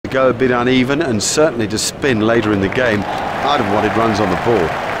go a bit uneven and certainly to spin later in the game. I'd have wanted runs on the ball.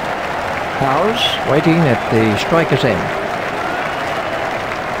 Powers waiting at the striker's end.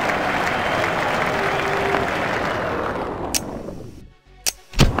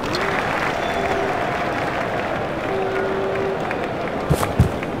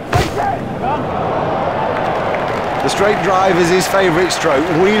 The straight drive is his favourite stroke.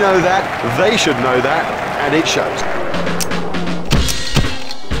 We know that, they should know that, and it shows.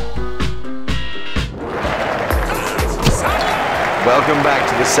 Welcome back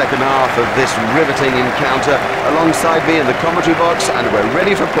to the second half of this riveting encounter. Alongside me in the commentary box, and we're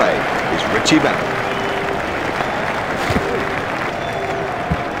ready for play, is Richie Bennett.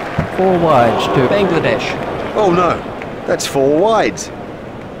 4 wides to Bangladesh. Oh no, that's 4 wides.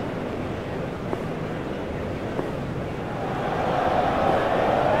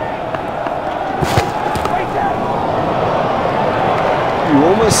 You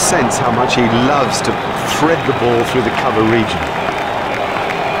almost sense how much he loves to thread the ball through the cover region.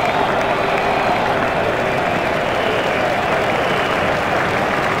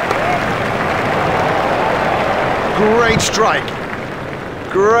 Great strike.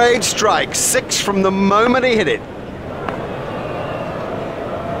 Great strike. 6 from the moment he hit it. It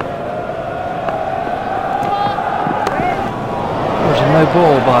was a no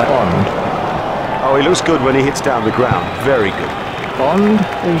ball by Bond. Oh, he looks good when he hits down the ground. Very good. Bond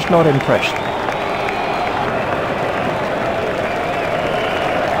is not impressed.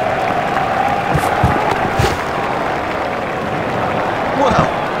 Well,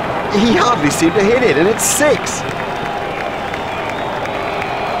 he hardly seemed to hit it, and it's 6.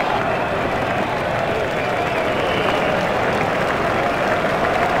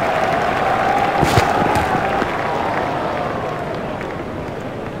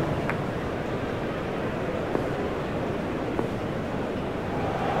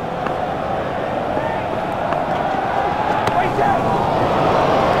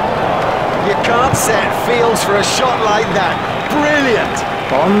 You can't set fields for a shot like that. Brilliant!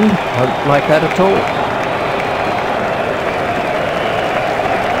 Bond won't like that at all.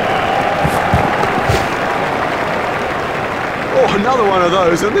 Oh, another one of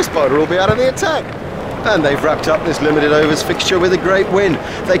those, and this bowler will be out of the attack. And they've wrapped up this limited overs fixture with a great win.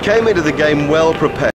 They came into the game well prepared.